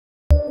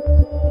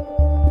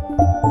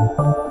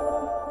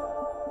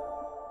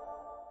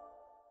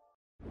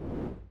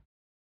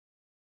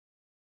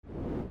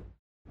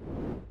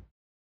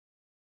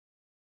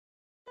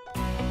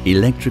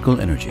Electrical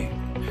energy,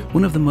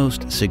 one of the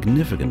most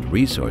significant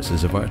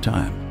resources of our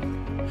time.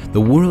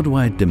 The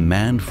worldwide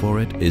demand for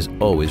it is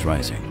always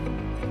rising.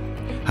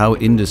 How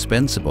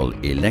indispensable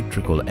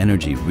electrical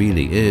energy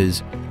really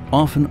is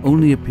often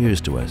only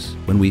appears to us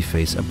when we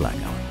face a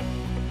blackout.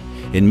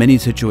 In many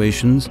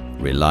situations,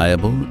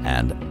 reliable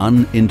and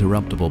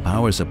uninterruptible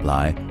power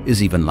supply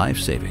is even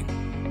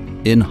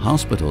life-saving. In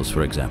hospitals,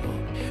 for example,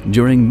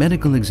 during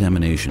medical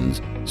examinations,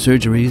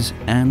 surgeries,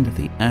 and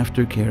the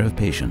aftercare of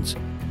patients,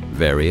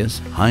 various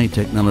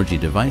high-technology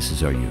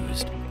devices are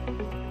used.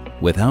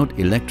 Without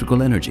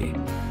electrical energy,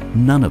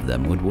 none of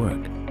them would work.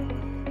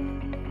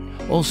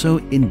 Also,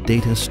 in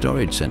data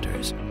storage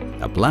centers,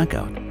 a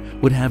blackout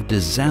would have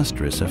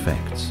disastrous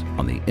effects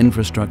on the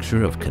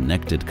infrastructure of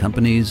connected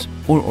companies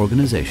or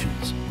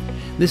organizations.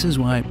 This is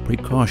why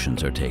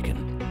precautions are taken,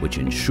 which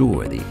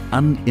ensure the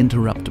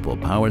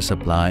uninterruptible power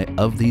supply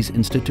of these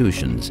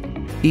institutions,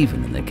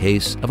 even in the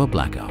case of a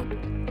blackout.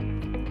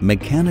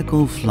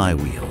 Mechanical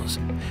flywheels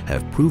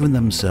have proven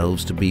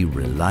themselves to be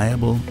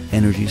reliable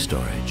energy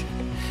storage.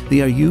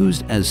 They are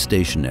used as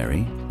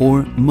stationary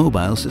or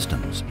mobile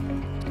systems.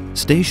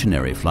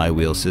 Stationary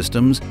flywheel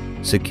systems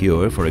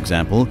secure, for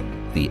example,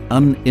 the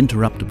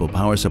uninterruptible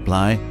power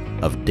supply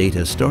of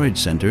data storage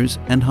centers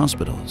and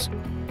hospitals.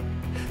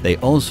 They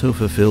also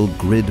fulfill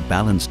grid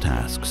balance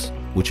tasks,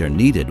 which are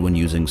needed when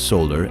using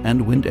solar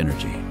and wind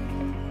energy.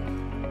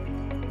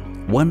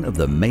 One of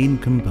the main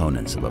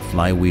components of a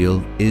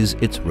flywheel is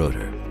its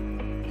rotor.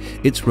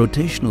 Its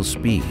rotational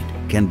speed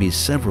can be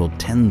several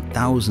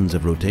 10,000s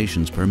of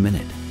rotations per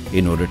minute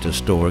in order to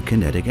store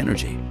kinetic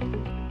energy.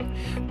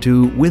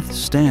 To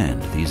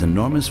withstand these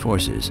enormous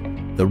forces,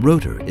 the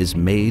rotor is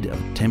made of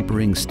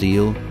tempering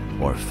steel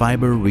or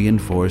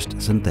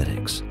fiber-reinforced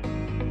synthetics.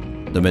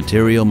 The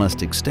material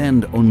must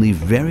extend only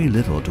very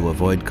little to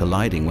avoid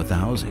colliding with the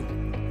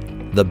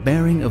housing. The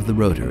bearing of the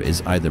rotor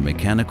is either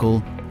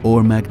mechanical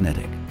or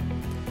magnetic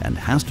and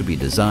has to be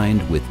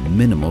designed with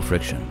minimal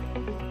friction.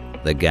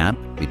 The gap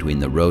between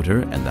the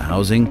rotor and the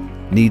housing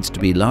needs to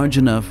be large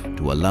enough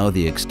to allow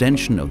the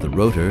extension of the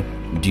rotor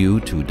due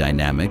to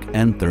dynamic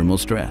and thermal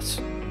stress.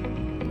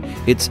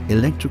 Its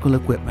electrical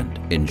equipment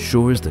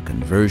ensures the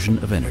conversion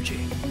of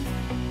energy.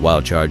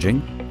 While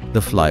charging,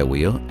 the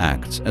flywheel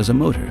acts as a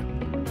motor.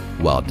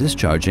 While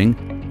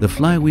discharging, the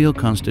flywheel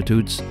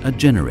constitutes a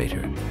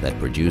generator that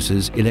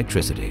produces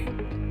electricity.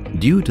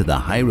 Due to the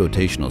high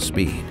rotational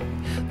speed,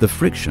 the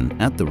friction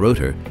at the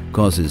rotor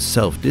causes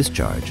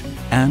self-discharge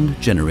and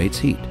generates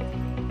heat.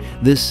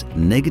 This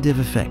negative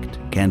effect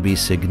can be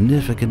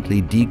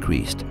significantly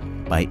decreased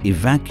by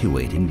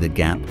evacuating the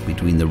gap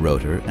between the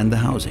rotor and the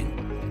housing.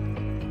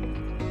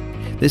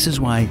 This is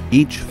why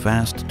each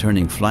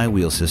fast-turning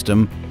flywheel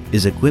system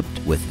is equipped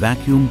with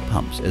vacuum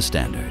pumps as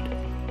standard.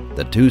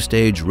 The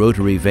two-stage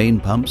rotary vane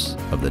pumps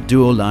of the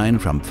duo line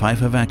from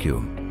Pfeiffer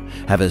Vacuum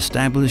have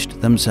established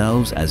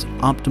themselves as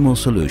optimal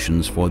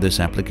solutions for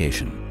this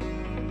application.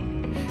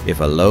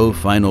 If a low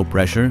final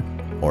pressure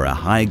or a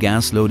high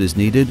gas load is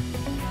needed,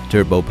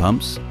 turbo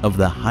pumps of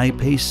the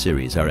high-pace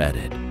series are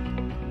added.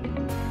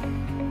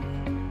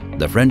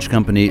 The French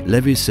company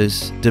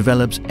Levis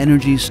develops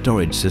energy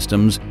storage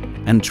systems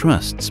and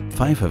trusts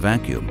Pfeiffer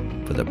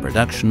Vacuum for the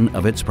production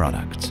of its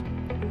products.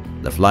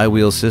 The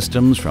flywheel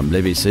systems from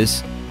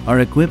Levis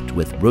are equipped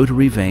with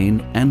rotary vane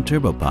and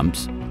turbo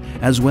pumps,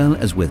 as well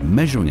as with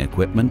measuring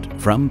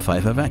equipment from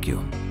Pfeiffer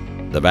Vacuum.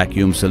 The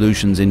vacuum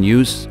solutions in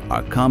use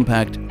are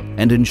compact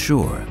and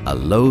ensure a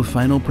low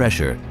final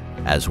pressure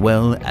as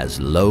well as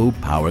low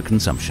power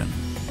consumption.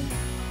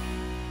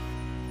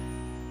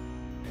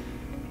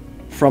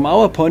 From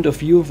our point of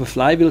view, the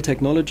flywheel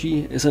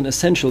technology is an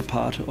essential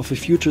part of the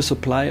future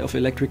supply of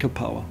electrical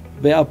power.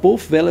 There are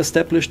both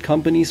well-established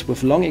companies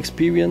with long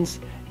experience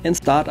and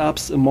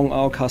startups among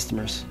our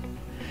customers.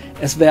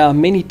 As there are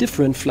many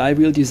different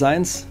flywheel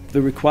designs,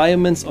 the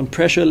requirements on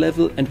pressure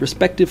level and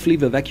respectively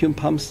the vacuum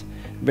pumps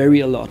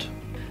vary a lot.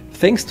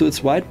 Thanks to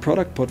its wide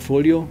product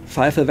portfolio,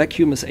 Pfeiffer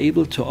Vacuum is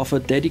able to offer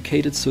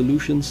dedicated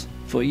solutions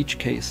for each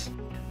case.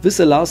 This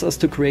allows us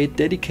to create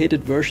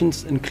dedicated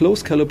versions in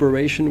close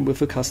collaboration with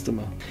the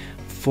customer.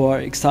 For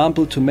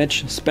example, to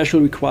match special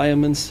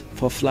requirements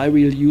for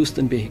flywheel used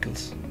in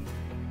vehicles.